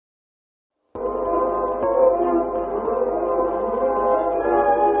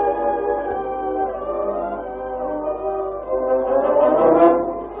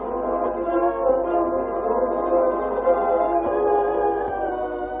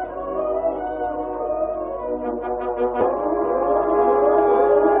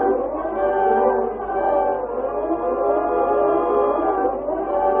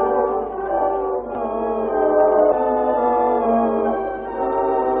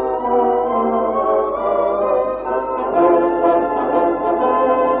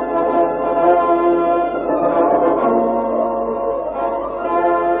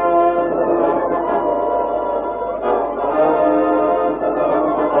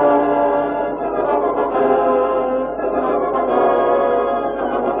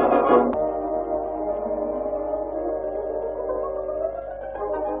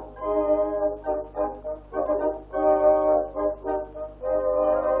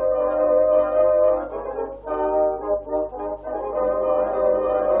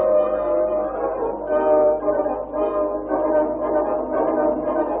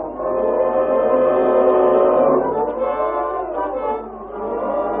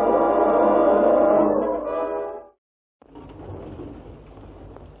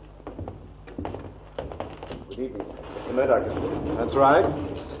American. That's right.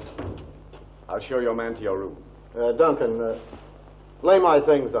 I'll show your man to your room. Duncan, lay my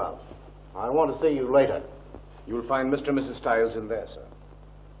things out. I want to see you later. You'll find Mr. and Mrs. Stiles in there, sir.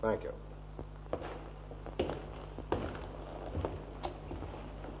 Thank you.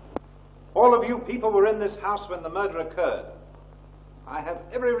 All of you people were in this house when the murder occurred. I have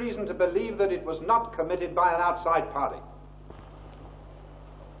every reason to believe that it was not committed by an outside party.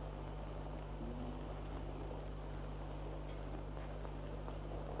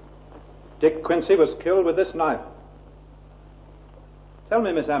 Dick Quincy was killed with this knife. Tell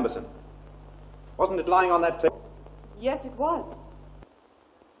me, Miss Amberson, wasn't it lying on that table? Yes, it was.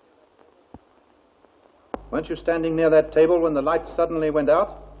 Weren't you standing near that table when the light suddenly went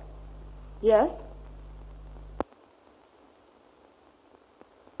out? Yes.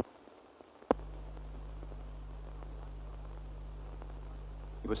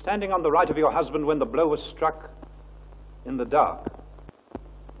 You were standing on the right of your husband when the blow was struck in the dark.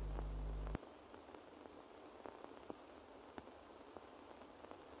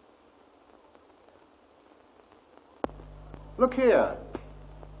 Look here.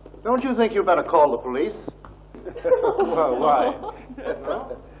 Don't you think you better call the police? Well, why?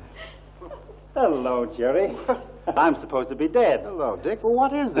 Hello, Jerry. I'm supposed to be dead. Hello, Dick. Well,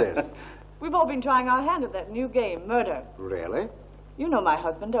 what is this? We've all been trying our hand at that new game, murder. Really? You know my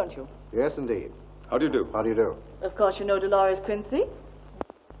husband, don't you? Yes, indeed. How do you do? How do you do? Of course you know Dolores Quincy.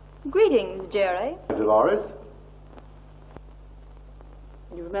 Greetings, Jerry. Dolores?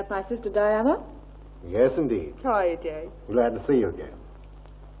 You've met my sister Diana? Yes, indeed. How are you, Jerry? Glad to see you again.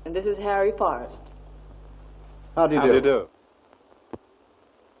 And this is Harry Forrest. How do you do? How do you do?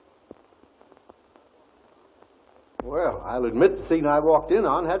 Well, I'll admit the scene I walked in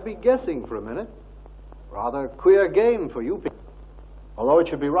on had me guessing for a minute. Rather queer game for you people. Although it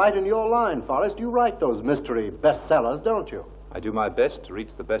should be right in your line, Forrest. You write those mystery bestsellers, don't you? I do my best to reach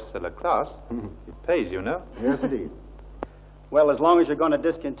the bestseller class. It pays, you know. Yes, indeed. Well, as long as you're going to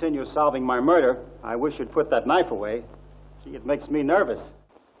discontinue solving my murder, I wish you'd put that knife away. Gee, it makes me nervous.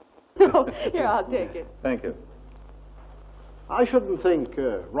 Oh, here, I'll take it. Thank you. I shouldn't think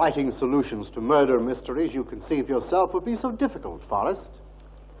writing solutions to murder mysteries you conceive yourself would be so difficult, Forrest.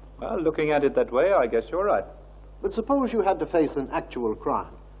 Well, looking at it that way, I guess you're right. But suppose you had to face an actual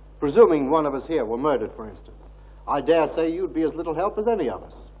crime. Presuming one of us here were murdered, for instance. I dare say you'd be as little help as any of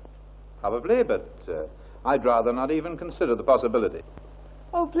us. Probably, but I'd rather not even consider the possibility.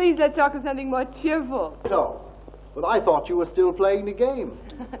 Oh, please, let's talk of something more cheerful. No, but I thought you were still playing the game.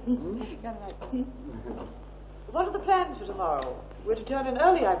 What are the plans for tomorrow? We're to turn in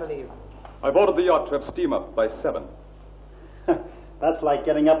early, I believe. I've ordered the yacht to have steam up by 7. That's like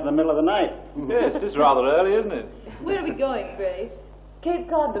getting up in the middle of the night. Yes, it is rather early, isn't it? Where are we going, Grace? Cape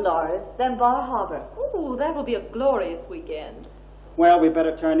Cod, Dolores, then Bar Harbor. Ooh, that will be a glorious weekend. Well, we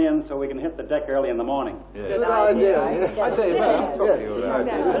better turn in so we can hit the deck early in the morning. Yes. Good idea. I say, man, talk to you.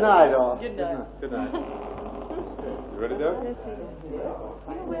 Good night, all. Good night. Good night. You ready, Doug?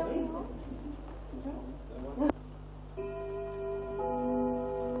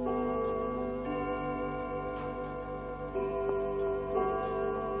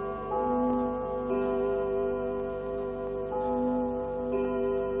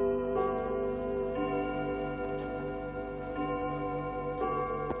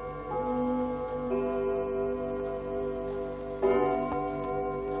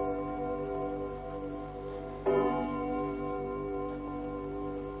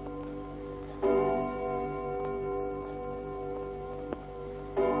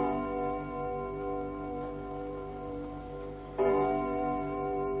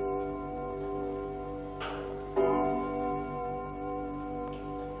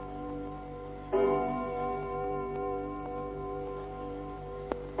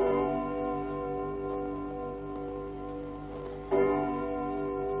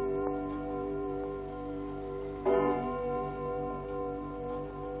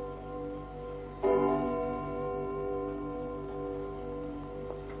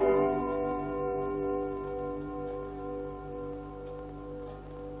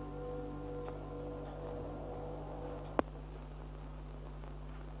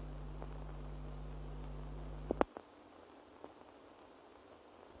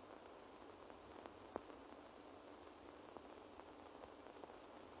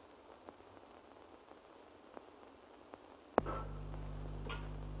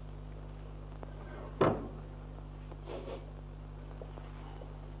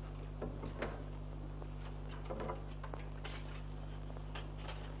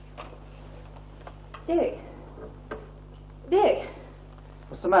 Dick. Dick.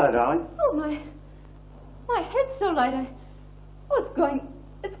 What's the matter, darling? Oh, my head's so light. Oh,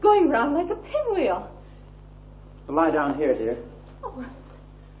 it's going round like a pinwheel. Lie down here, dear. Oh,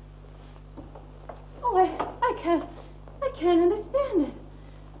 I can't understand it.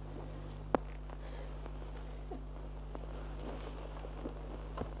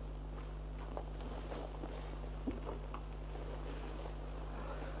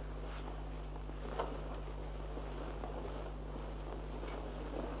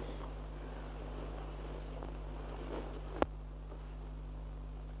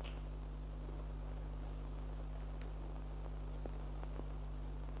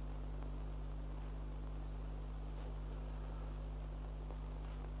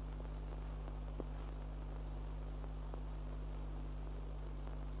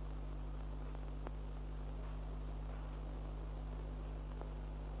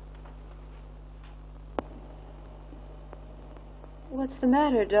 What's the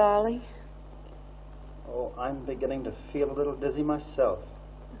matter, darling? Oh, I'm beginning to feel a little dizzy myself.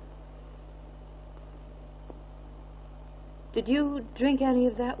 Did you drink any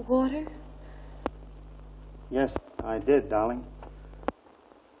of that water? Yes, I did, darling.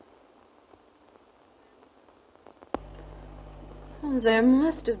 Oh, there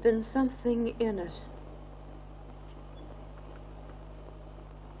must have been something in it.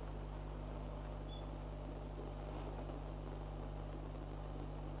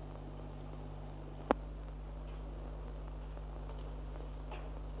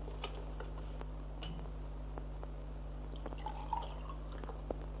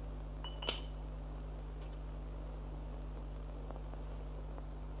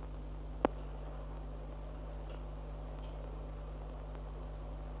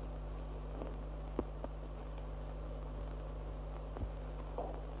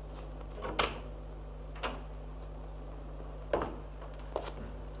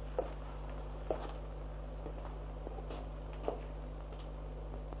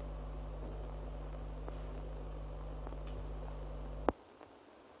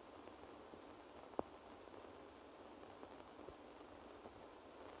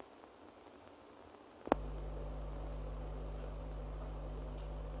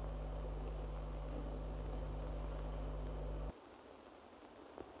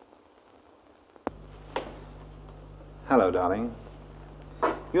 Hello, darling.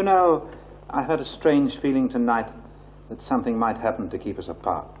 You know, I had a strange feeling tonight that something might happen to keep us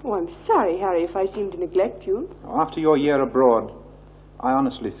apart. Oh, I'm sorry, Harry, if I seem to neglect you. After your year abroad, I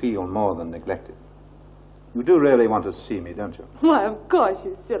honestly feel more than neglected. You do really want to see me, don't you? Why, of course,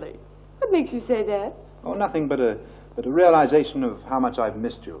 you're silly. What makes you say that? Oh, nothing but a realization of how much I've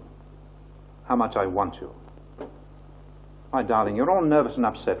missed you, how much I want you. Why, darling, you're all nervous and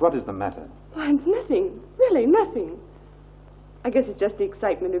upset. What is the matter? Why, nothing. Really, nothing. I guess it's just the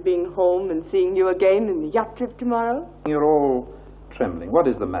excitement of being home and seeing you again and the yacht trip tomorrow. You're all trembling. What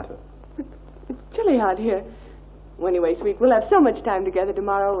is the matter? It's chilly out here. Well, anyway, sweet, we'll have so much time together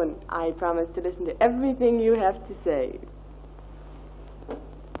tomorrow, and I promise to listen to everything you have to say.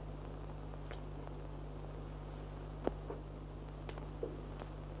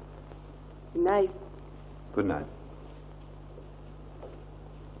 Good night. Good night.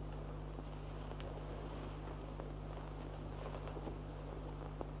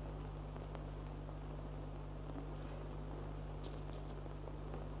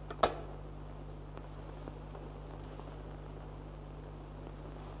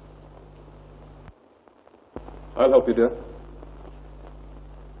 I'll help you, dear.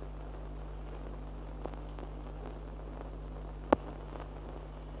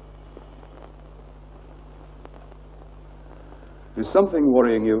 Is something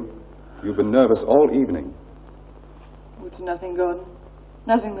worrying you? You've been nervous all evening. Oh, it's nothing, Gordon.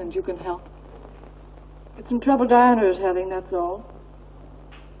 Nothing that you can help. It's some trouble Diana is having, that's all.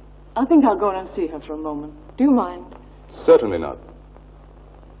 I think I'll go in and see her for a moment. Do you mind? Certainly not.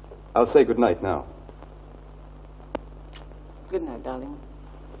 I'll say good night now. Good night, darling.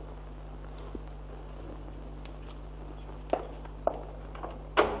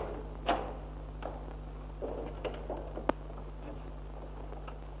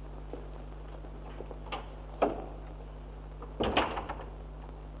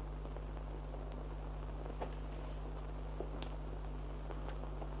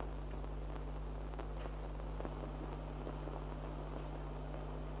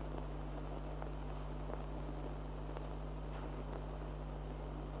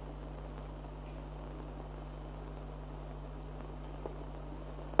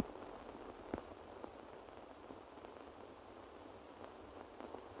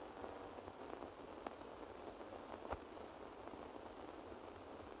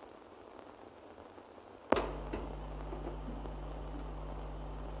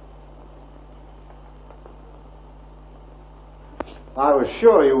 I was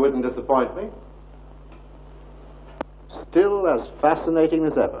sure you wouldn't disappoint me. Still as fascinating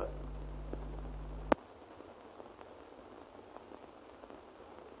as ever.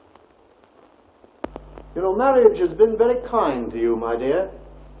 You know, marriage has been very kind to you, my dear.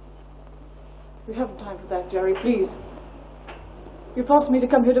 We haven't time for that, Jerry, please. You forced me to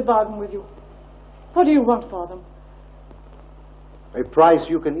come here to bargain with you. What do you want for them? A price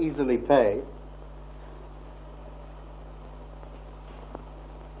you can easily pay.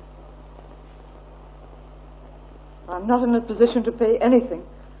 I'm not in a position to pay anything.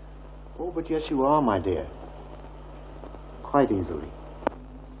 Oh, but yes, you are, my dear. Quite easily.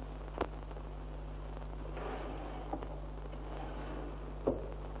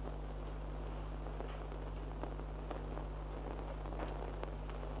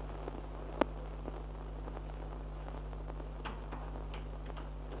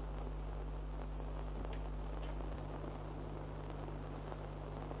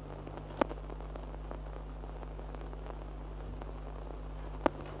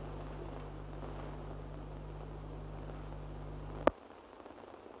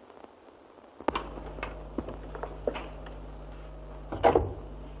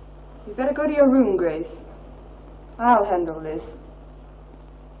 You better go to your room, Grace. I'll handle this.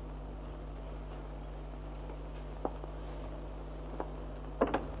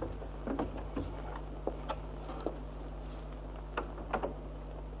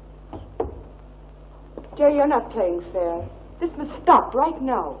 Jerry, you're not playing fair. This must stop right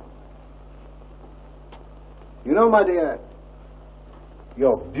now. You know, my dear,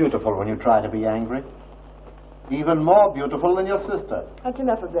 you're beautiful when you try to be angry. Even more beautiful than your sister. That's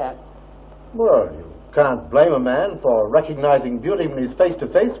enough of that. Well, you can't blame a man for recognizing beauty when he's face to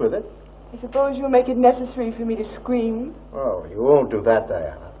face with it. I suppose you'll make it necessary for me to scream. Oh, you won't do that,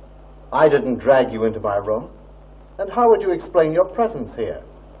 Diana. I didn't drag you into my room. And how would you explain your presence here?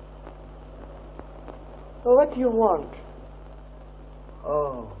 Well, what do you want?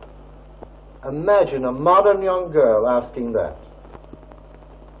 Oh, imagine a modern young girl asking that.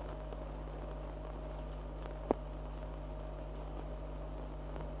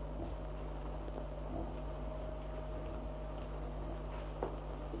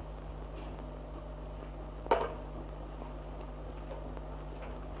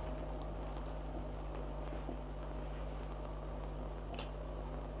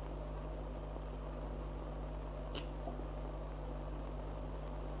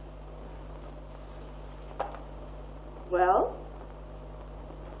 Well?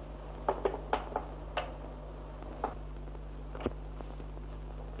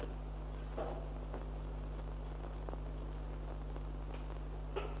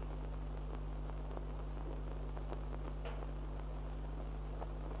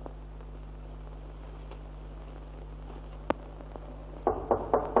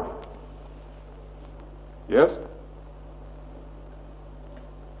 Yes?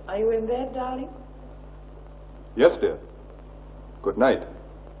 Are you in bed, darling? Yes, dear. Good night.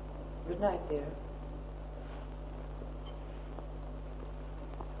 Good night, dear.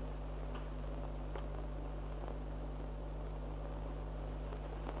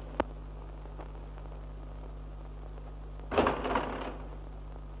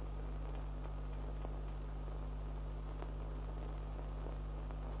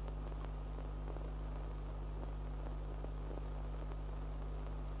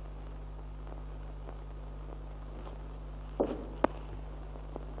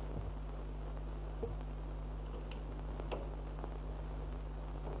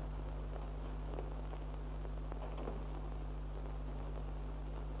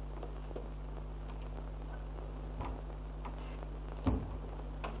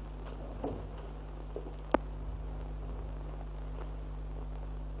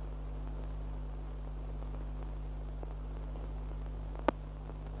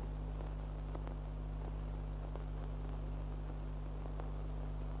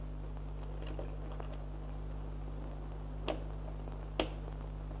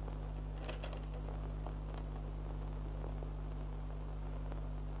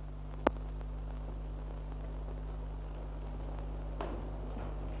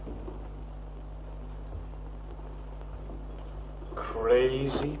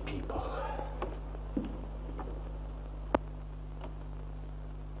 Crazy people.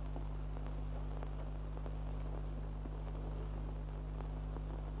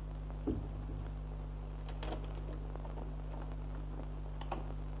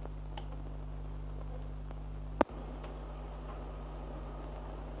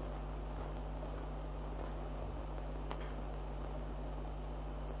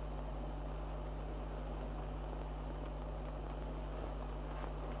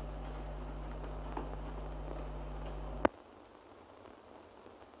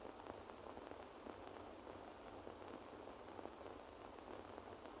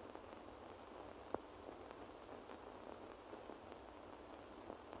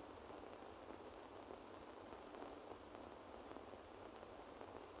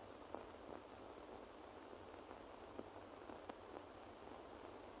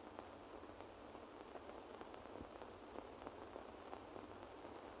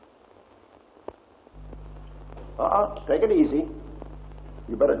 Take it easy.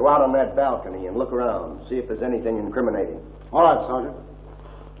 You better go out on that balcony and look around, see if there's anything incriminating. All right, Sergeant.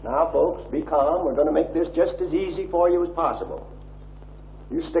 Now, folks, be calm. We're going to make this just as easy for you as possible.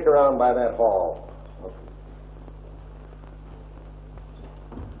 You stick around by that hall.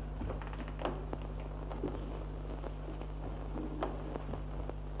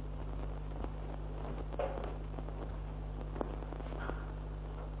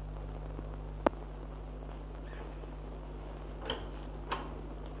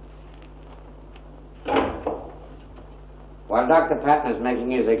 While Dr. Patton is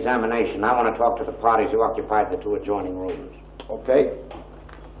making his examination, I want to talk to the parties who occupied the 2 adjoining rooms. Okay.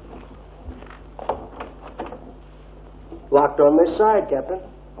 Locked on this side, Captain.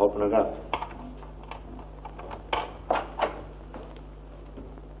 Open it up.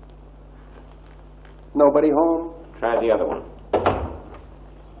 Nobody home? Try the other one.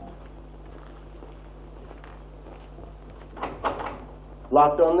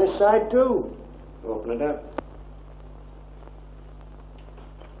 Locked on this side, too. Open it up.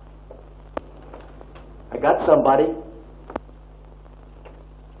 I got somebody.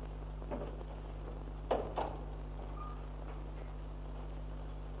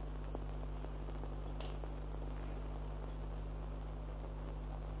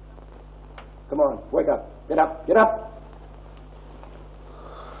 Come on, wake up. Get up, get up.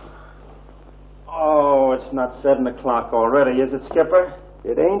 Oh, it's not 7 o'clock already, is it, Skipper?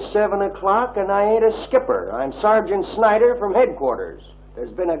 It ain't 7 o'clock, and I ain't a skipper. I'm Sergeant Snyder from headquarters.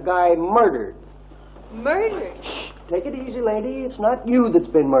 There's been a guy murdered. Murdered? Shh, take it easy, lady. It's not you that's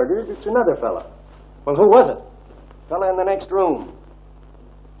been murdered. It's another fella. Well, who was it? Fella in the next room.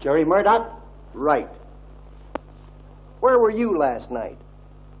 Jerry Murdoch? Right. Where were you last night?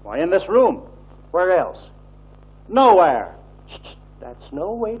 Why, in this room. Where else? Nowhere. Shh, that's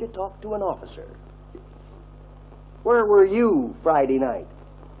no way to talk to an officer. Where were you Friday night?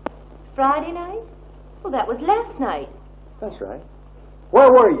 Friday night? Well, that was last night. That's right. Where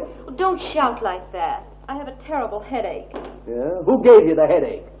were you? Well, don't shout like that. I have a terrible headache. Yeah? Who gave you the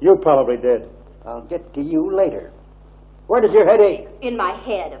headache? You probably did. I'll get to you later. Where does your head ache? In my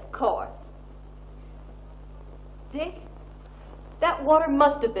head, of course. Dick, that water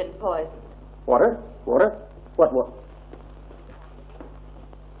must have been poisoned. Water? Water? What?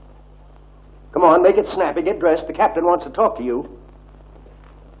 Come on, make it snappy. Get dressed. The captain wants to talk to you.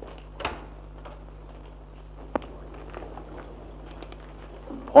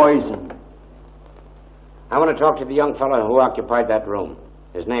 Poison. I want to talk to the young fellow who occupied that room.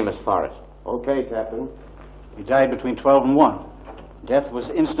 His name is Forrest. Okay, Captain. He died between 12 and 1. Death was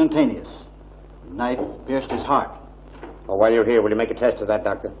instantaneous. The knife pierced his heart. Well, while you're here, will you make a test of that,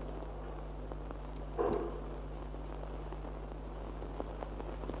 Doctor?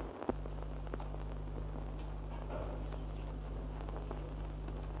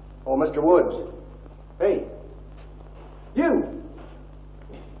 Oh, Mr. Woods. Hey. You.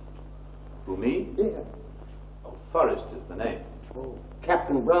 Who, me? Yeah. Oh, Forrest is the name. Oh,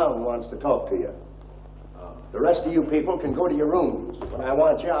 Captain Brown wants to talk to you. The rest of you people can go to your rooms. When I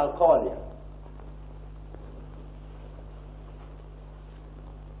want you, I'll call you.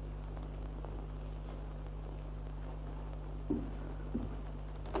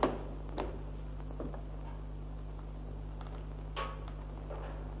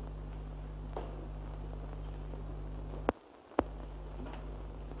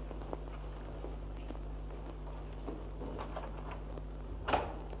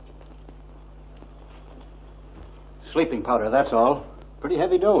 Sleeping powder, that's all. Pretty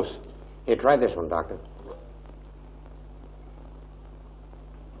heavy dose. Here, try this one, Doctor.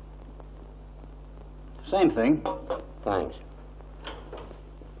 Same thing. Thanks.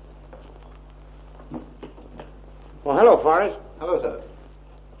 Well, hello, Forrest. Hello, sir.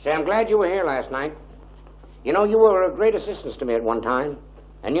 Say, I'm glad you were here last night. You know, you were a great assistance to me at one time,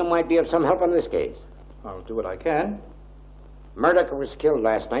 and you might be of some help on this case. I'll do what I can. Murdoch was killed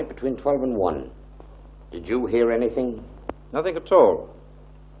last night between 12 and 1. Did you hear anything? Nothing at all.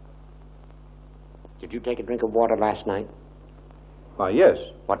 Did you take a drink of water last night? Why, yes.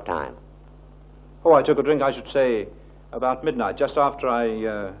 What time? Oh, I took a drink, I should say, about midnight, just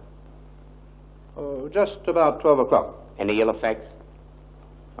after just about 12 o'clock. Any ill effects?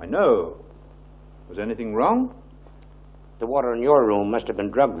 I know. Was anything wrong? The water in your room must have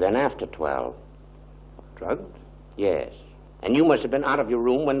been drugged then after 12. Drugged? Yes. And you must have been out of your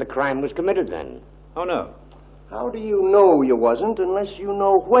room when the crime was committed then. Oh, no. How do you know you wasn't unless you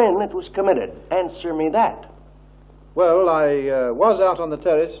know when it was committed? Answer me that. Well, I was out on the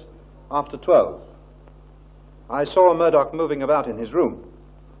terrace after 12. I saw Murdoch moving about in his room,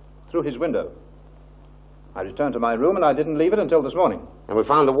 through his window. I returned to my room and I didn't leave it until this morning. And we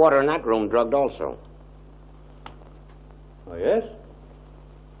found the water in that room drugged also. Oh, yes?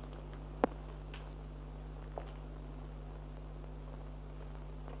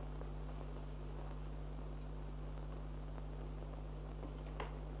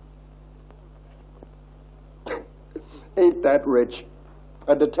 Ain't that rich?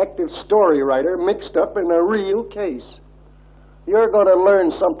 A detective story writer mixed up in a real case. You're going to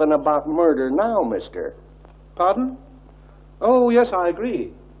learn something about murder now, mister. Pardon? Oh, yes, I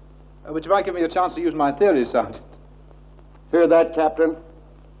agree. Which might give me a chance to use my theory, Sergeant. Hear that, Captain?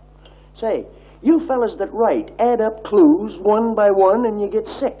 Say, you fellas that write add up clues one by one and you get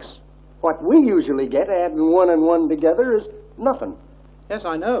 6. What we usually get adding 1 and 1 together is nothing. Yes,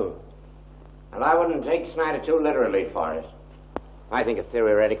 I know. And I wouldn't take Snyder too literally, Forrest. I think a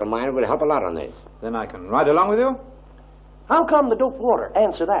theoretical mind would help a lot on this. Then I can ride along with you? How come the doped water?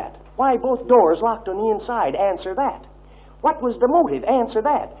 Answer that. Why both doors locked on the inside? Answer that. What was the motive? Answer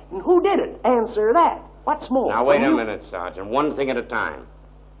that. And who did it? Answer that. What's more? Now, wait a minute, Sergeant. One thing at a time.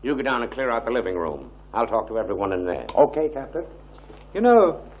 You go down and clear out the living room. I'll talk to everyone in there. Okay, Captain. You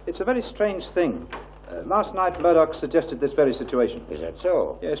know, it's a very strange thing. Last night, Murdoch suggested this very situation. Is that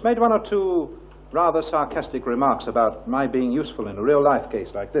so? Yes, made 1 or 2 rather sarcastic remarks about my being useful in a real-life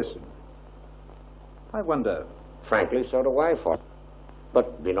case like this. I wonder... Frankly, so do I, Forrest.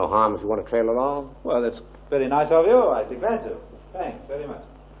 But be no harm if you want to trail along. Well, that's very nice of you. I'd be glad to. Thanks very much.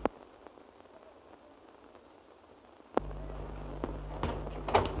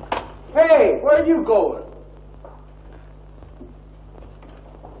 Hey, where are you going?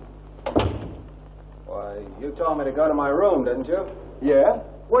 Why, you told me to go to my room, didn't you? Yeah?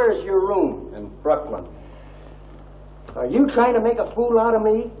 Where's your room? In Brooklyn. Are you trying to make a fool out of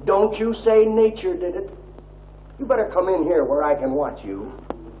me? Don't you say nature did it. You better come in here where I can watch you.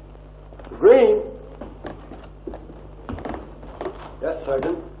 Green. Yes,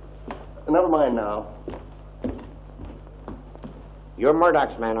 Sergeant. Never mind now. You're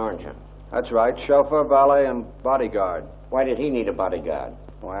Murdoch's man, aren't you? That's right. Chauffeur, valet, and bodyguard. Why did he need a bodyguard?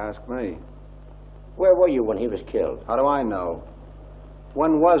 Why ask me? Where were you when he was killed? How do I know?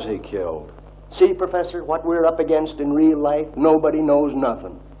 When was he killed? See, Professor, what we're up against in real life? Nobody knows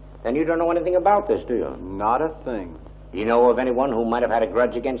nothing. Then you don't know anything about this, do you? Not a thing. Do you know of anyone who might have had a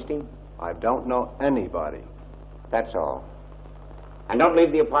grudge against him? I don't know anybody. That's all. And don't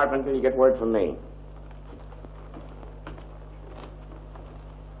leave the apartment till you get word from me.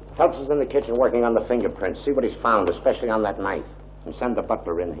 Phelps is in the kitchen working on the fingerprints. See what he's found, especially on that knife. And send the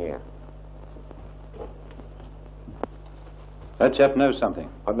butler in here. That chap knows something.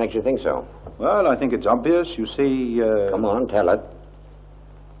 What makes you think so? Well, I think it's obvious. You see, Come on, tell it.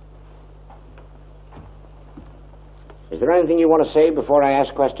 Is there anything you want to say before I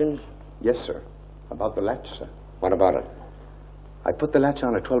ask questions? Yes, sir. About the latch, sir. What about it? I put the latch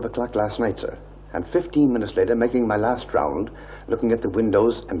on at 12 o'clock last night, sir. And 15 minutes later, making my last round, looking at the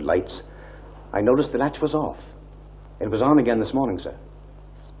windows and lights, I noticed the latch was off. It was on again this morning, sir.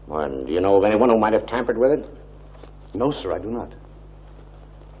 And do you know of anyone who might have tampered with it? No, sir, I do not.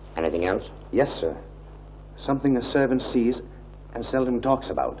 Anything else? Yes, sir. Something a servant sees and seldom talks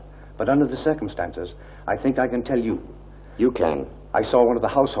about. But under the circumstances, I think I can tell you. You can. I saw one of the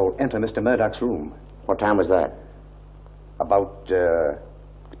household enter Mr. Murdoch's room. What time was that? About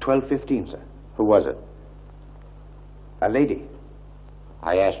 12:15, sir. Who was it? A lady.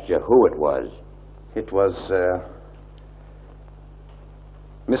 I asked you who it was. It was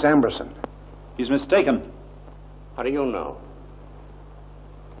Miss Amberson. He's mistaken. How do you know?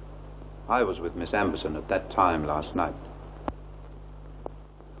 I was with Miss Amberson at that time last night.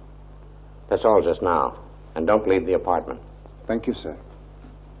 That's all just now. And don't leave the apartment. Thank you, sir.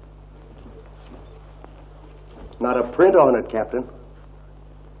 Not a print on it, Captain.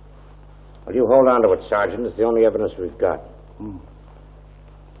 Well, you hold on to it, Sergeant. It's the only evidence we've got. Now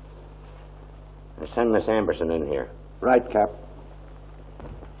send Miss Amberson in here. Right, Cap.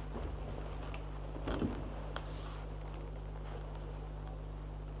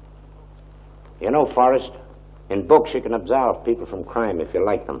 You know, Forrest, in books you can absolve people from crime if you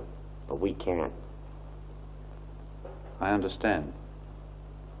like them. But we can't. I understand.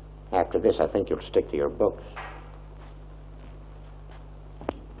 After this, I think you'll stick to your books.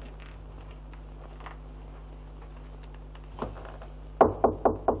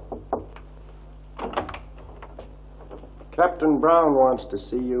 Captain Brown wants to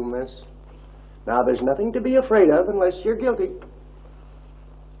see you, miss. Now, there's nothing to be afraid of unless you're guilty.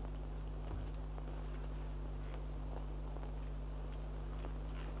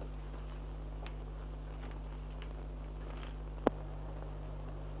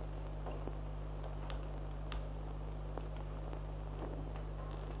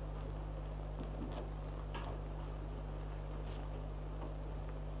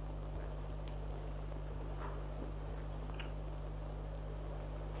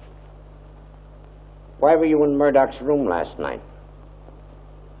 Why were you in Murdoch's room last night?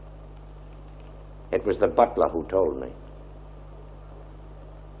 It was the butler who told me.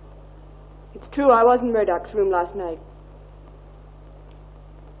 It's true I was in Murdoch's room last night.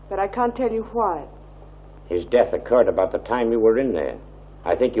 But I can't tell you why. His death occurred about the time you were in there.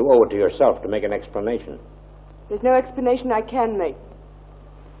 I think you owe it to yourself to make an explanation. There's no explanation I can make.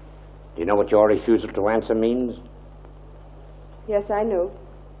 Do you know what your refusal to answer means? Yes, I know.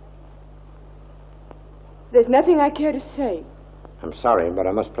 There's nothing I care to say. I'm sorry, but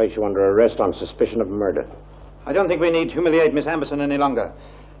I must place you under arrest on suspicion of murder. I don't think we need humiliate Miss Amberson any longer.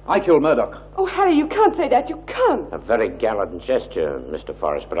 I killed Murdoch. Oh, Harry, you can't say that. You can't. A very gallant gesture, Mr.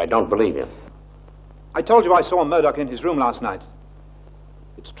 Forrest, but I don't believe you. I told you I saw Murdoch in his room last night.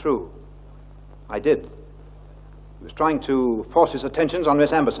 It's true. I did. He was trying to force his attentions on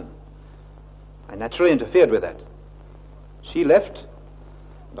Miss Amberson. I naturally interfered with that. She left,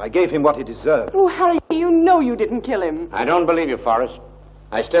 and I gave him what he deserved. Oh, Harry, you know you didn't kill him. I don't believe you, Forrest.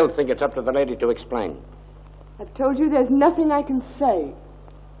 I still think it's up to the lady to explain. I've told you there's nothing I can say.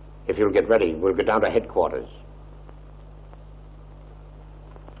 If you'll get ready, we'll go down to headquarters.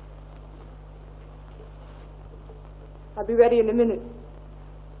 I'll be ready in a minute.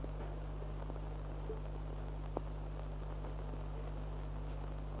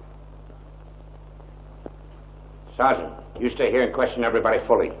 Sergeant, you stay here and question everybody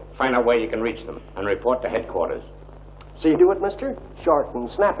fully. Find out where you can reach them and report to headquarters. So you do it, mister? Short and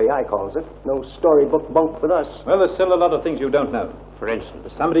snappy, I calls it. No storybook bunk with us. Well, there's still a lot of things you don't know. For instance?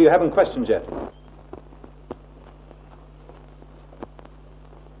 There's somebody you haven't questioned yet.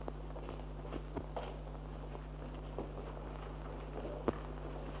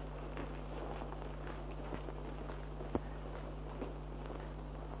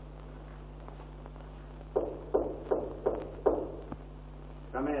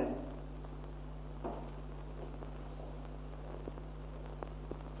 Come in.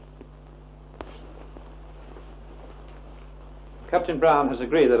 Captain Brown has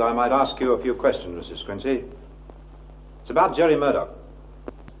agreed that I might ask you a few questions, Mrs. Quincy. It's about Jerry Murdoch.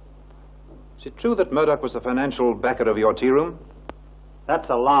 Is it true that Murdoch was the financial backer of your tea room? That's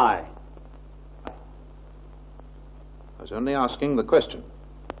a lie. I was only asking the question.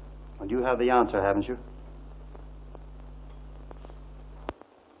 Well, you have the answer, haven't you?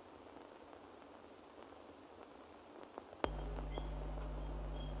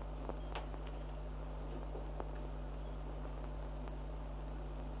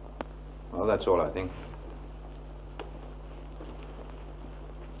 Well, that's all, I think.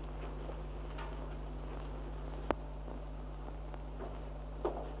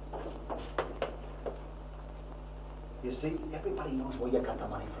 You see, everybody knows where you got the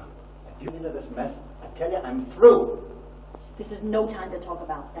money from. If you're into this mess, I tell you, I'm through. This is no time to talk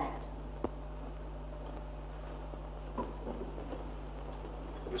about that.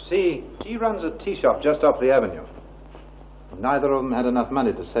 You see, she runs a tea shop just off the avenue. Neither of them had enough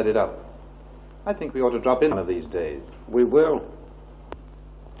money to set it up. I think we ought to drop in one of these days. We will.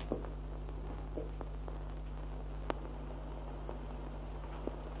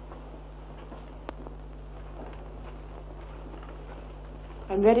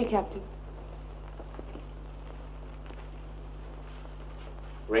 I'm ready, Captain.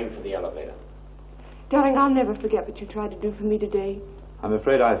 Ring for the elevator. Darling, I'll never forget what you tried to do for me today. I'm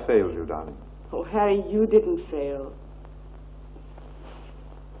afraid I failed you, darling. Oh, Harry, you didn't fail.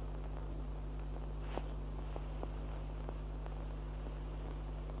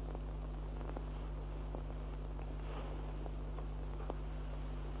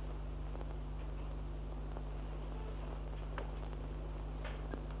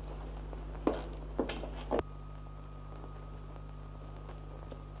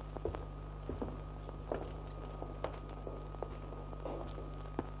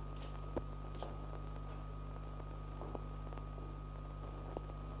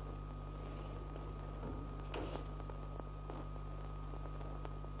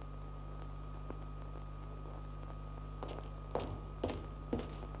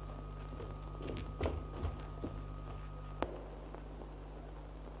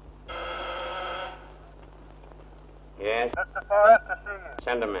 Yes? Mr. Forrest to see you.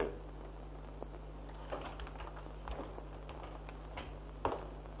 Send him in.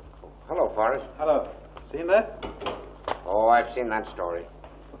 Hello, Forrest. Hello. Seen that? Oh, I've seen that story.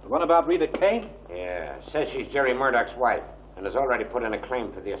 The one about Rita Kane? Yeah. Says she's Jerry Murdoch's wife and has already put in a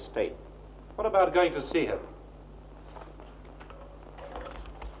claim for the estate. What about going to see her?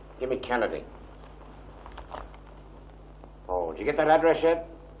 Give me Kennedy. Oh, did you get that address yet?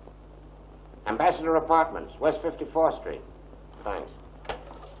 Ambassador Apartments, West 54th Street. Thanks.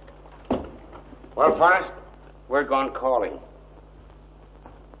 Well, Forrest, we're gone calling.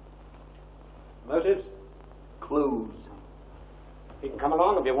 Motives? Clues. You can come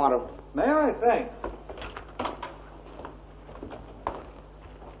along if you want to. May I? Thanks.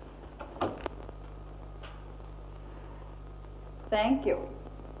 Thank you.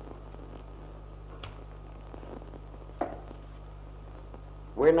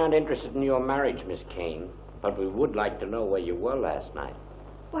 We're not interested in your marriage, Miss Kane, but we would like to know where you were last night.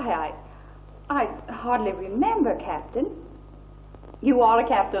 Why, I hardly remember, Captain. You are a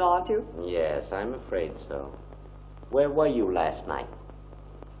captain, aren't you? Yes, I'm afraid so. Where were you last night?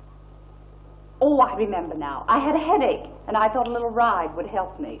 Oh, I remember now. I had a headache, and I thought a little ride would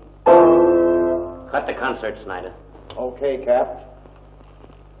help me. Cut the concert, Snyder. Okay, Cap.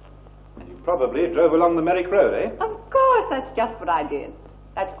 You probably drove along the Merrick Road, eh? Of course, that's just what I did.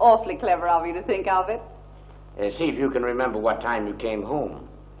 That's awfully clever of you to think of it. See if you can remember what time you came home.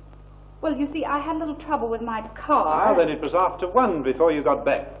 Well, you see, I had a little trouble with my car. Ah, then it was after 1 before you got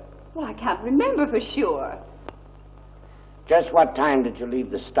back. Well, I can't remember for sure. Just what time did you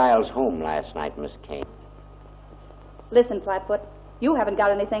leave the Styles home last night, Miss Kane? Listen, Flatfoot, you haven't got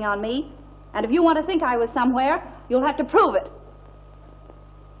anything on me. And if you want to think I was somewhere, you'll have to prove it.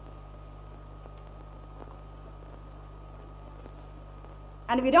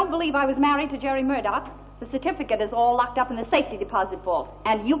 And if you don't believe I was married to Jerry Murdoch, the certificate is all locked up in the safety deposit vault,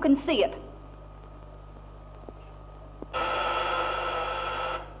 and you can see it.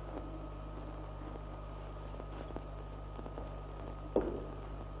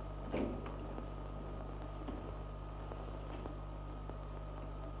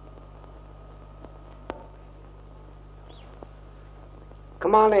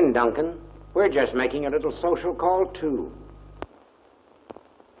 Come on in, Duncan. We're just making a little social call, too.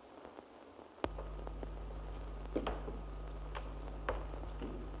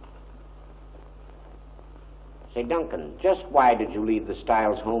 Say, Duncan, just why did you leave the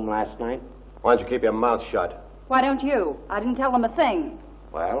Styles home last night? Why don't you keep your mouth shut? Why don't you? I didn't tell them a thing.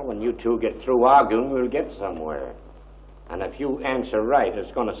 Well, when you two get through arguing, we'll get somewhere. And if you answer right,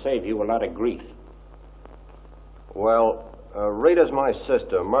 it's going to save you a lot of grief. Well, Rita's my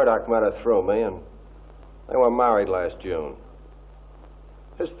sister. Murdoch met her through me, and they were married last June.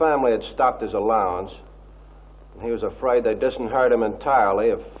 His family had stopped his allowance, and he was afraid they'd disinherit him entirely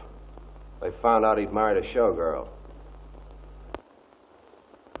if they found out he'd married a showgirl.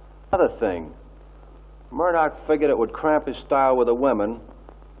 Another thing, Murdoch figured it would cramp his style with the women,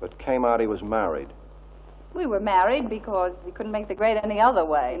 but came out he was married. We were married because he couldn't make the grade any other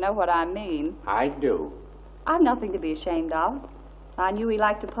way. Know what I mean? I do. I've nothing to be ashamed of. I knew he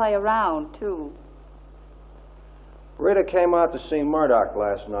liked to play around, too. Rita came out to see Murdoch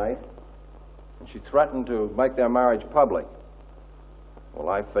last night, and she threatened to make their marriage public. Well,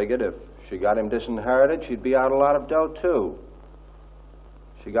 I figured if she got him disinherited, she'd be out a lot of dough, too.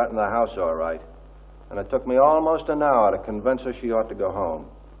 She got in the house all right, and it took me almost an hour to convince her she ought to go home.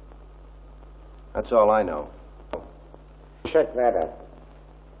 That's all I know. Check that up.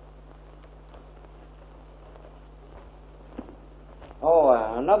 Oh,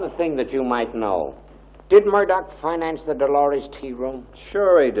 another thing that you might know. Did Murdoch finance the Dolores tea room?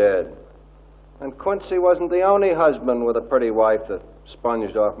 Sure he did. And Quincy wasn't the only husband with a pretty wife that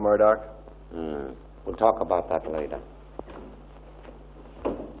sponged off Murdoch. We'll talk about that later.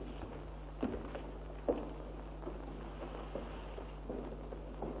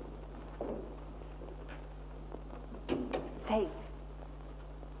 Faith.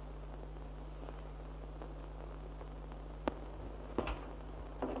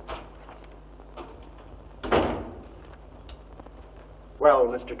 Well,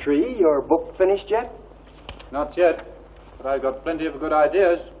 Mr. Tree, your book finished yet? Not yet, but I've got plenty of good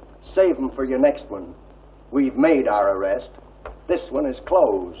ideas. Save them for your next one. We've made our arrest. This one is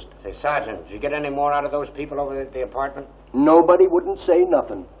closed. Say, Sergeant, did you get any more out of those people over at the apartment? Nobody wouldn't say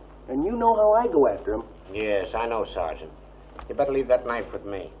nothing. And you know how I go after them. Yes, I know, Sergeant. You better leave that knife with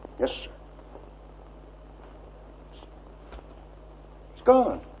me. Yes, sir. It's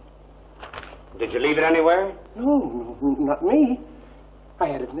gone. Did you leave it anywhere? No, not me. I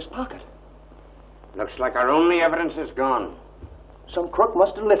had it in his pocket. Looks like our only evidence is gone. Some crook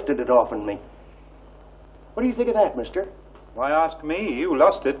must have lifted it off on me. What do you think of that, mister? Why ask me? You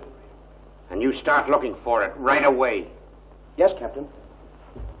lost it. And you start looking for it right away. Yes, Captain.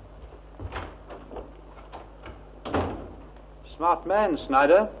 Smart man,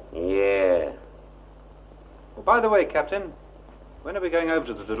 Snyder. Yeah. Oh, by the way, Captain, when are we going over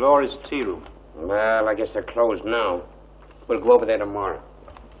to the Dolores tea room? Well, I guess they're closed now. We'll go over there tomorrow.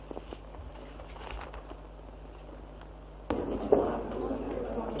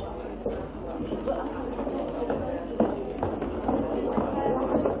 Good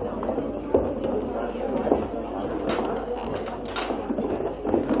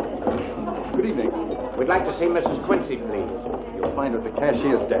evening. We'd like to see Mrs. Quincy, please. You'll find her at the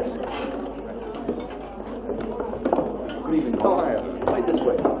cashier's desk. Good evening. Oh, hi. Right this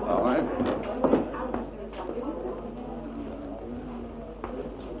way. All right.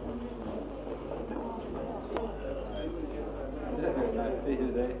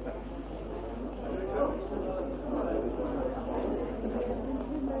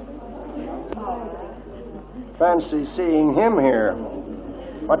 Fancy seeing him here.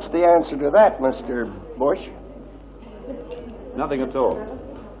 What's the answer to that, Mr. Bush? Nothing at all.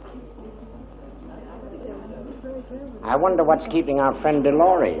 I wonder what's keeping our friend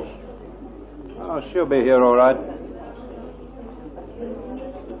Dolores. Oh, she'll be here all right.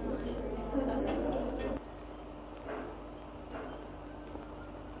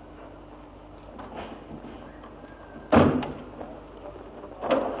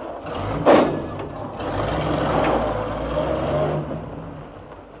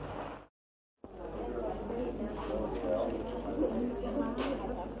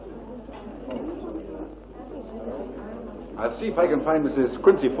 I'll see if I can find Mrs.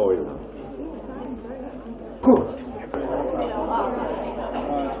 Quincy for you.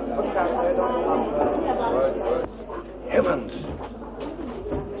 Heavens!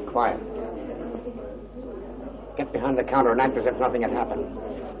 Quiet. Get behind the counter and act as if nothing had happened.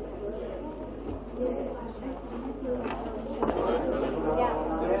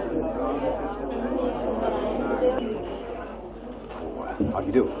 How do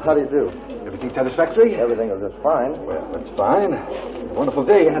you do? How do you do? Everything satisfactory? Everything is just fine. Well, that's fine. A wonderful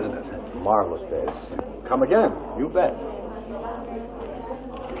day, hasn't it? Marvelous days. Come again. You bet.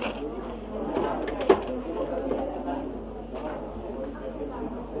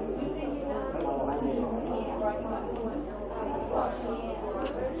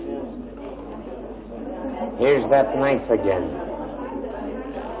 Here's that knife again.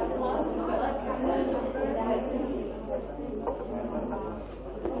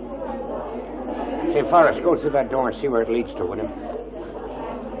 Say, Forrest, go through that door and see where it leads to, will you?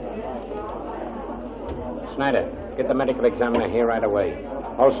 Snyder, get the medical examiner here right away.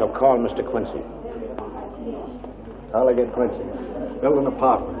 Also, call Mr. Quincy. How'll I get Quincy? Building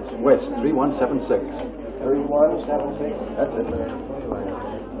Apartments, West, 3176. 3176? That's it.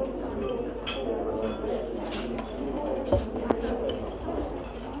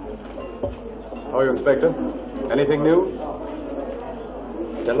 How are you, Inspector? Anything new?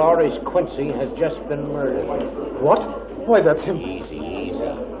 Dolores Quincy has just been murdered. What? Why, that's him. Easy,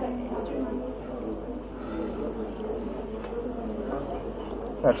 easy.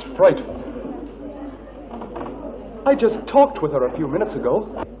 That's frightful. I just talked with her a few minutes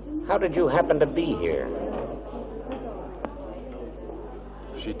ago. How did you happen to be here?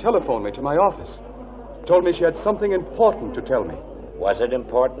 She telephoned me to my office. Told me she had something important to tell me. Was it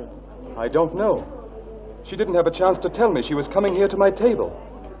important? I don't know. She didn't have a chance to tell me she was coming here to my table.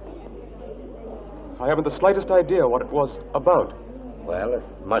 I haven't the slightest idea what it was about. Well, it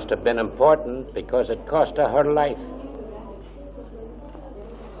must have been important because it cost her life.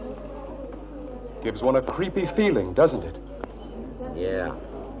 Gives one a creepy feeling, doesn't it? Yeah.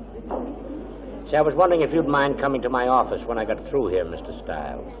 See, I was wondering if you'd mind coming to my office when I got through here, Mr.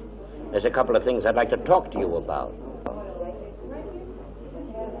 Stiles. There's a couple of things I'd like to talk to you about.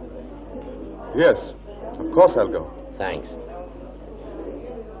 Yes, of course I'll go. Thanks.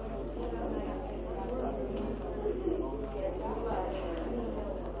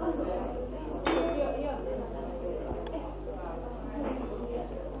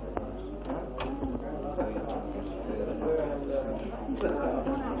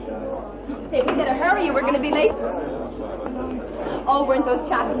 Say, we better hurry or we're going to be late. Oh, weren't those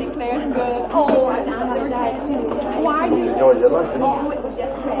chocolate eclairs good? Oh, I thought they were nice. Why are you? Enjoyed your lunch? Oh, it was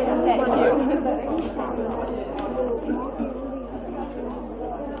just great. Thank you.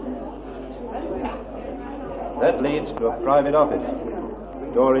 That leads to a private office.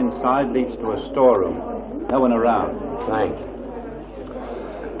 The door inside leads to a storeroom. No one around. Thanks.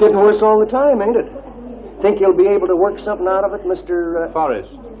 Getting worse all the time, ain't it? Think you'll be able to work something out of it, Mr.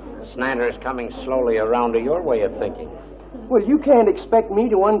 Forrest. Snyder is coming slowly around to your way of thinking. Well, you can't expect me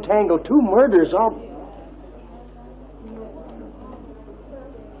to untangle two murders all...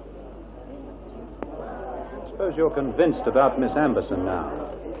 Suppose you're convinced about Miss Amberson now.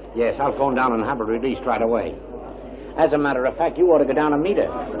 Yes, I'll phone down and have her released right away. As a matter of fact, you ought to go down and meet her,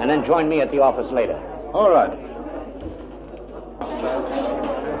 and then join me at the office later. All right.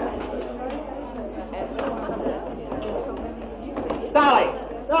 Dolly!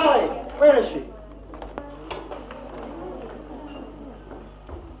 Dolly! Where is she?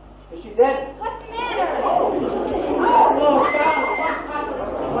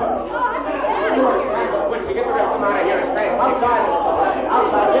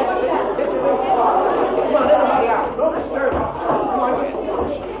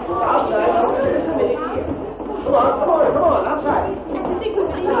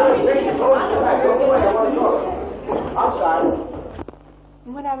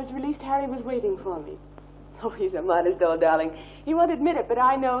 when I was released, Harry was waiting for me. Oh, he's a modest old darling. He won't admit it, but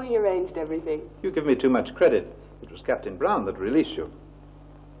I know he arranged everything. You give me too much credit. It was Captain Brown that released you.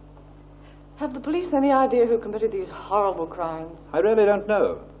 Have the police any idea who committed these horrible crimes? I really don't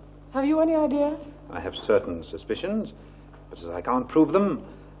know. Have you any idea? I have certain suspicions, but as I can't prove them,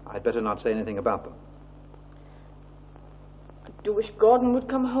 I'd better not say anything about them. I do wish Gordon would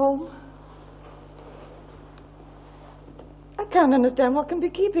come home. I can't understand what can be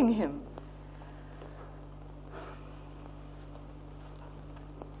keeping him.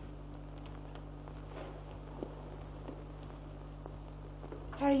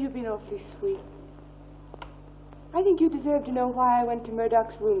 Harry, you've been awfully sweet. I think you deserve to know why I went to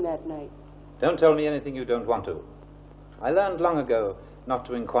Murdoch's room that night. Don't tell me anything you don't want to. I learned long ago not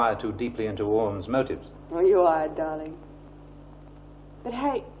to inquire too deeply into a woman's motives. Oh, you are, darling. But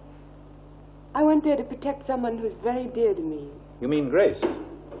Harry, I went there to protect someone who's very dear to me. You mean Grace?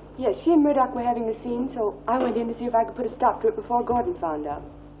 Yes, she and Murdoch were having a scene, so I went in to see if I could put a stop to it before Gordon found out.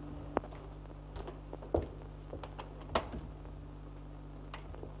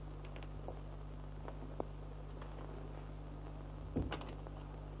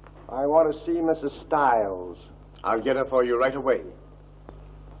 I want to see Mrs. Stiles. I'll get her for you right away.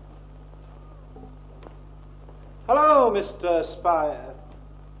 Hello, Mr. Spire.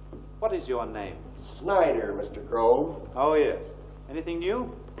 What is your name? Snyder, Mr. Grove. Oh, yes. Anything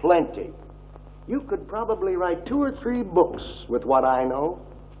new? Plenty. You could probably write 2 or 3 books with what I know.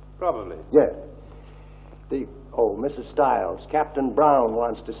 Probably. Yes. Mrs. Stiles, Captain Brown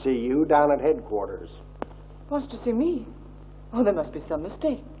wants to see you down at headquarters. Wants to see me? Oh, there must be some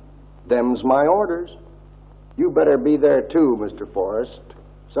mistake. Them's my orders. You better be there too, Mr. Forrest.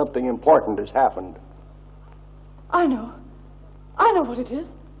 Something important has happened. I know. I know what it is.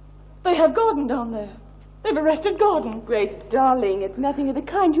 They have Gordon down there. They've arrested Gordon. Grace, darling, it's nothing of the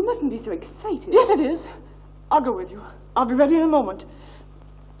kind. You mustn't be so excited. Yes, it is. I'll go with you. I'll be ready in a moment.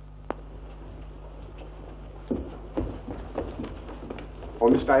 Oh,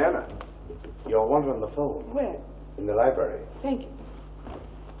 Miss Diana, you're wanted on the phone. Where? In the library. Thank you.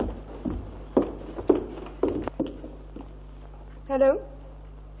 Hello?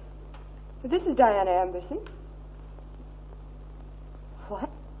 This is Diana Amberson. What?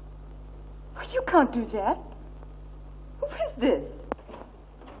 Oh, you can't do that. Who is this?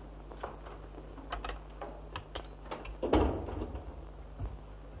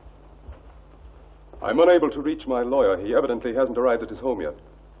 I'm unable to reach my lawyer. He evidently hasn't arrived at his home yet.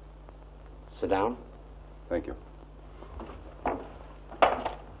 Sit down. Thank you.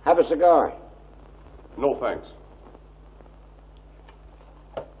 Have a cigar. No, thanks.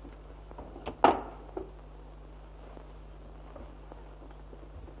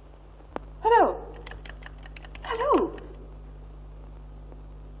 Hello. Hello.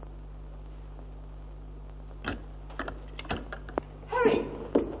 Harry.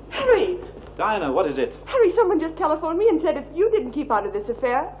 Harry. Diana, what is it? Harry, someone just telephoned me and said if you didn't keep out of this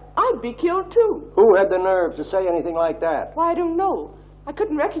affair, I'd be killed too. Who had the nerve to say anything like that? Why, I don't know. I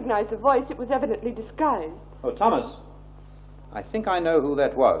couldn't recognize the voice. It was evidently disguised. Oh, Thomas. I think I know who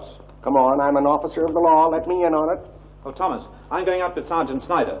that was. Come on, I'm an officer of the law. Let me in on it. Oh, Thomas, I'm going out with Sergeant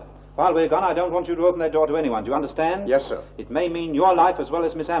Snyder. While we're gone, I don't want you to open that door to anyone. Do you understand? Yes, sir. It may mean your life as well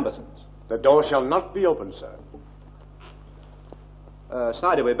as Miss Amberson's. The door shall not be opened, sir.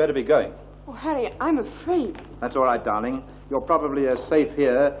 Snyder, we'd better be going. Oh, Harry, I'm afraid. That's all right, darling. You're probably as safe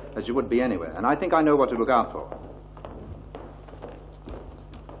here as you would be anywhere, and I think I know what to look out for.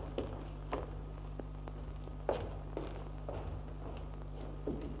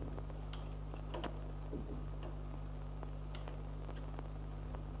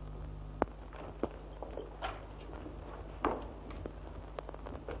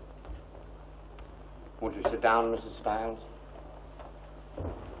 Won't you sit down, Mrs. Stiles?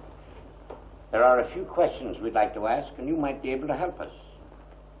 There are a few questions we'd like to ask, and you might be able to help us.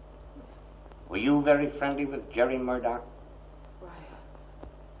 Were you very friendly with Jerry Murdoch? Why,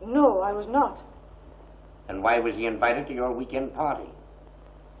 no, I was not. And why was he invited to your weekend party?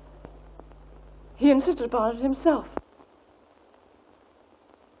 He insisted upon it himself.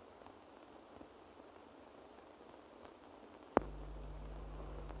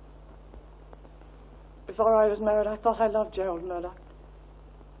 Before I was married, I thought I loved Gerald Murdoch.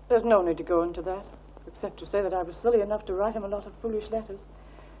 There's no need to go into that, except to say that I was silly enough to write him a lot of foolish letters.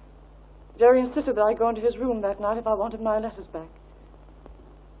 Jerry insisted that I go into his room that night if I wanted my letters back.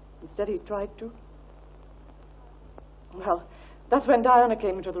 Instead, he tried to. Well, that's when Diana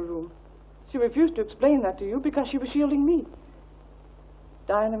came into the room. She refused to explain that to you because she was shielding me.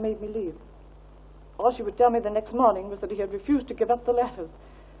 Diana made me leave. All she would tell me the next morning was that he had refused to give up the letters,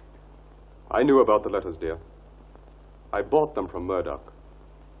 I knew about the letters, dear. I bought them from Murdoch.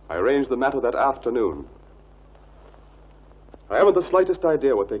 I arranged the matter that afternoon. I haven't the slightest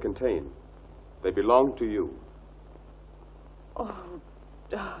idea what they contain. They belong to you. Oh,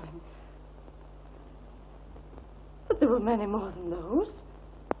 darling. But there were many more than those.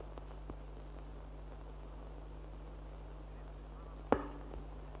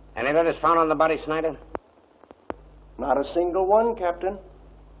 Any letters found on the body, Snyder? Not a single one, Captain.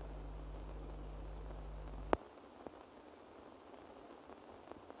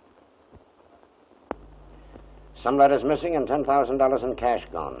 Some letters missing and $10,000 in cash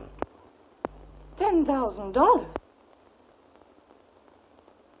gone. $10,000?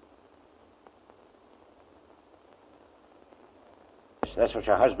 That's what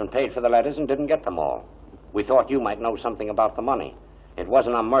your husband paid for the letters and didn't get them all. We thought you might know something about the money. It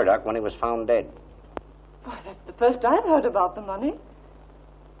wasn't on Murdoch when he was found dead. Why, that's the first I've heard about the money.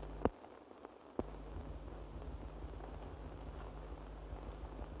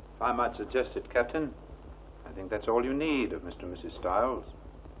 If I might suggest it, Captain, I think that's all you need of Mr. and Mrs. Stiles.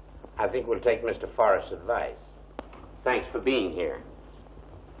 I think we'll take Mr. Forrest's advice. Thanks for being here.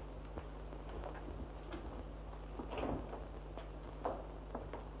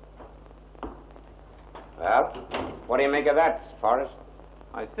 Well, what do you make of that, Forrest?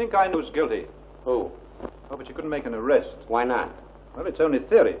 I think I know who's guilty. Who? Oh, but you couldn't make an arrest. Why not? Well, it's only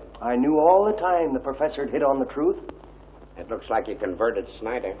theory. I knew all the time the professor had hit on the truth. It looks like you converted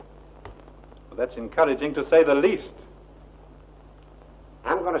Snyder. Well, that's encouraging to say the least.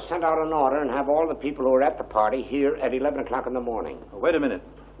 I'm going to send out an order and have all the people who are at the party here at 11 o'clock in the morning. Oh, wait a minute.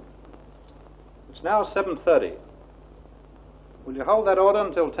 It's now 7:30. Will you hold that order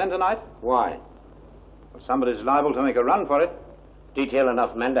until 10 tonight? Why? Well, somebody's liable to make a run for it. Detail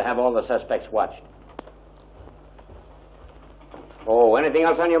enough men to have all the suspects watched. Oh, anything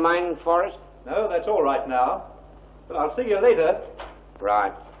else on your mind, Forrest? No, that's all right now. But I'll see you later.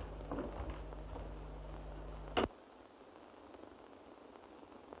 Right.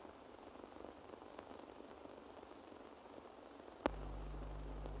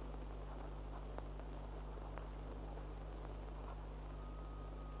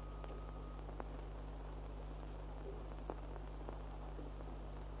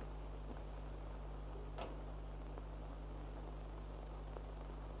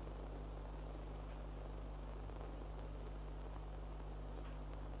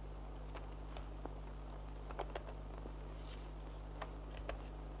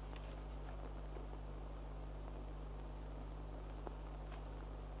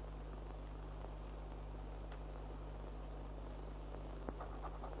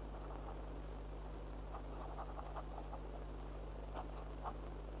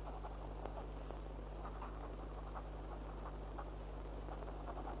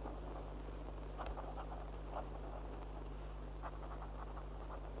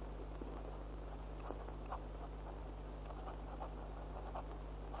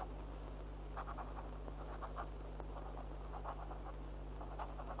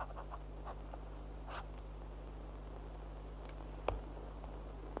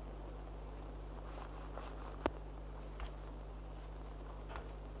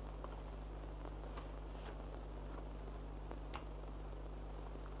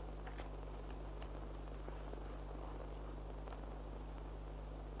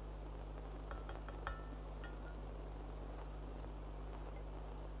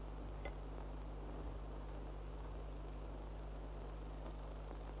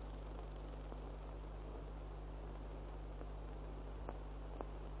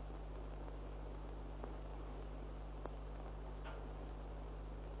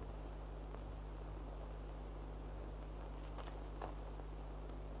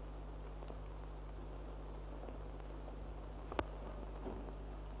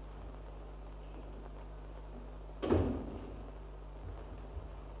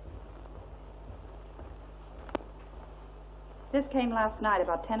 This came last night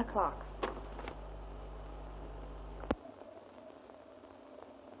about 10 o'clock.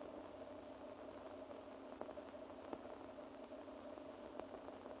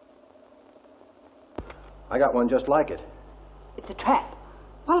 I got one just like it. It's a trap.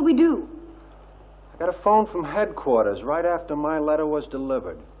 What'll we do? I got a phone from headquarters right after my letter was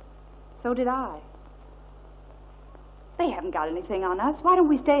delivered. So did I. They haven't got anything on us. Why don't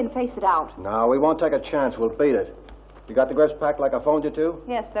we stay and face it out? No, we won't take a chance. We'll beat it. You got the grips packed like I phoned you to?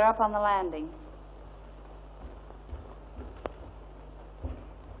 Yes, they're up on the landing.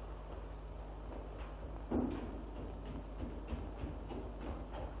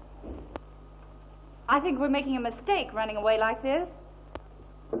 I think we're making a mistake running away like this.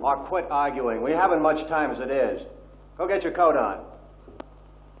 Oh, quit arguing. We haven't much time as it is. Go get your coat on.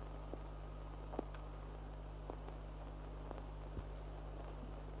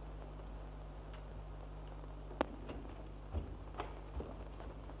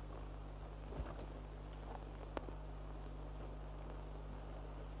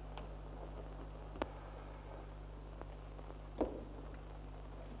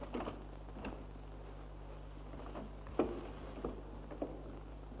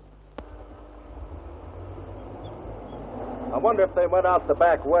 I wonder if they went out the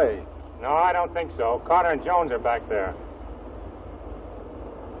back way. No, I don't think so. Carter and Jones are back there.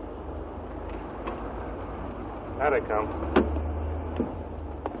 There they come.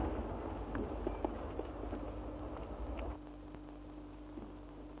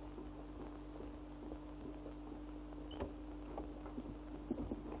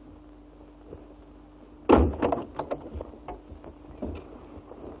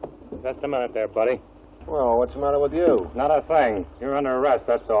 Just a minute there, buddy. Well, what's the matter with you? Not a thing. You're under arrest,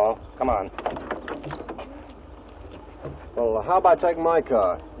 that's all. Come on. Well, how about taking my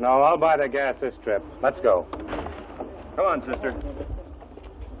car? No, I'll buy the gas this trip. Let's go. Come on, sister.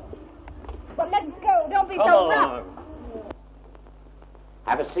 Well, let's go. Don't be Come so on. rough.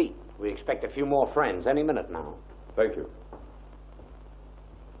 Have a seat. We expect a few more friends any minute now. Thank you.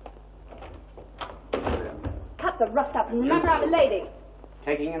 Cut the rough stuff and remember I'm a lady.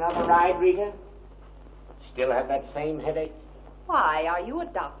 Taking another ride, Rita? Still have that same headache? Why, are you a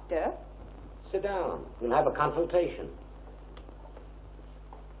doctor? Sit down. We'll have a consultation.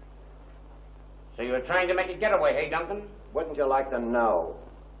 So you were trying to make a getaway, hey, Duncan? Wouldn't you like to know?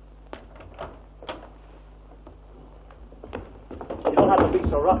 You don't have to be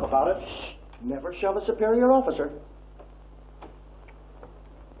so rough about it. Shh. Never shove a superior officer.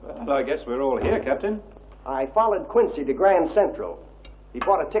 Well, I guess we're all here, Captain. I followed Quincy to Grand Central. He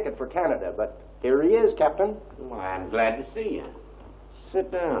bought a ticket for Canada, but here he is, Captain. Well, I'm glad to see you.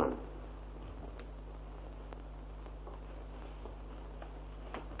 Sit down.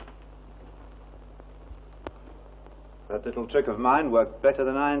 That little trick of mine worked better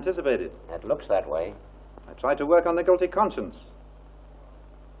than I anticipated. It looks that way. I tried to work on the guilty conscience.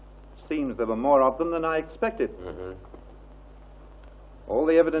 Seems there were more of them than I expected. Mm-hmm. All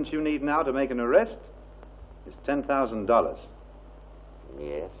the evidence you need now to make an arrest is $10,000.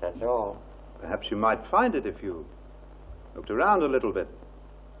 Yes, that's all. Perhaps you might find it if you looked around a little bit.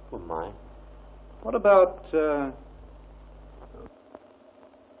 Oh, my. What about,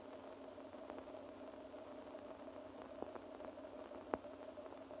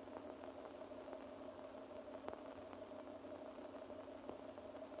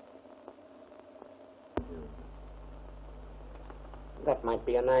 That might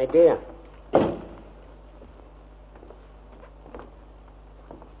be an idea.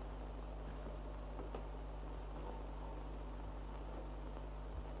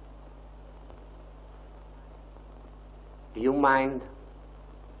 Do you mind?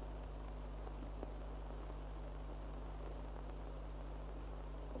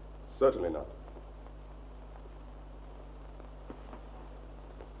 Certainly not.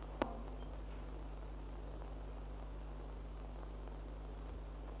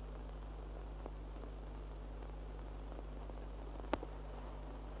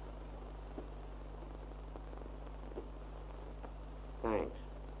 Thanks.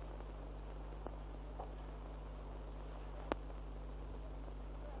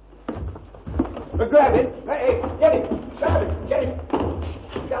 Grab it. Hey, get him. Grab it. Get him.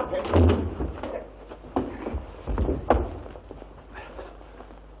 Stop him.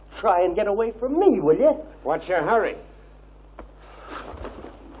 Try and get away from me, will you? What's your hurry?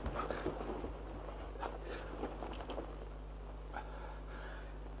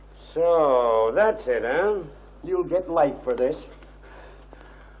 So, that's it, huh? You'll get life for this.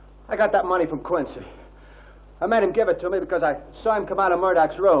 I got that money from Quincy. I made him give it to me because I saw him come out of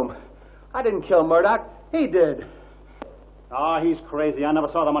Murdoch's room. I didn't kill Murdoch. He did. Ah, he's crazy. I never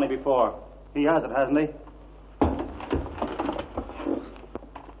saw the money before. He has it, hasn't he?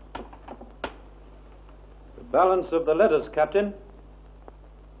 the balance of the letters, Captain?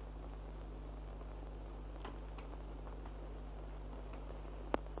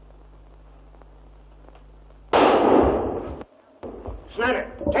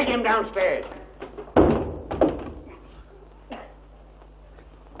 Snyder, take him downstairs.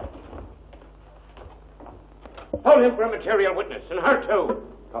 Hold him for a material witness, and her too.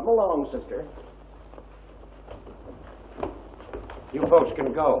 Come along, sister. You folks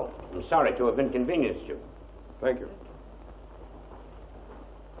can go. I'm sorry to have inconvenienced you. Thank you.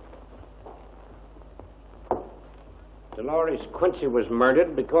 Dolores Quincy was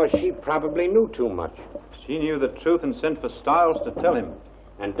murdered because she probably knew too much. She knew the truth and sent for Stiles to tell him.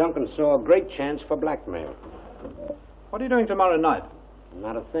 And Duncan saw a great chance for blackmail. What are you doing tomorrow night?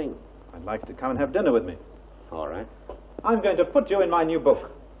 Not a thing. I'd like to come and have dinner with me. All right. I'm going to put you in my new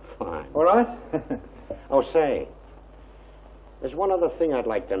book. Fine. All right? Oh, say, there's one other thing I'd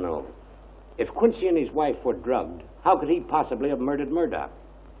like to know. If Quincy and his wife were drugged, how could he possibly have murdered Murdoch?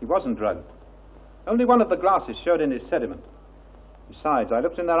 He wasn't drugged. Only one of the glasses showed in his sediment. Besides, I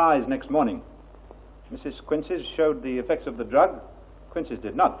looked in their eyes next morning. Mrs. Quincy's showed the effects of the drug. Quincy's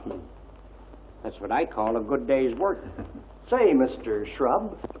did not. That's what I call a good day's work. Say, Mr.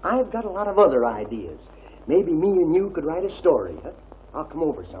 Shrub, I've got a lot of other ideas. Maybe me and you could write a story, huh? I'll come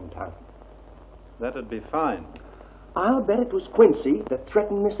over sometime. That'd be fine. I'll bet it was Quincy that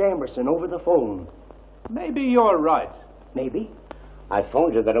threatened Miss Amberson over the phone. Maybe you're right. Maybe. I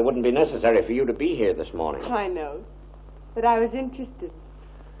phoned you that it wouldn't be necessary for you to be here this morning. I know. But I was interested.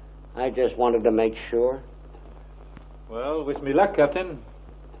 I just wanted to make sure. Well, wish me luck, Captain.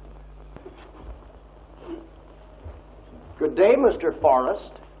 Good day, Mr.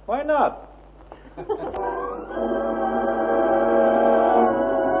 Forrest. Why not?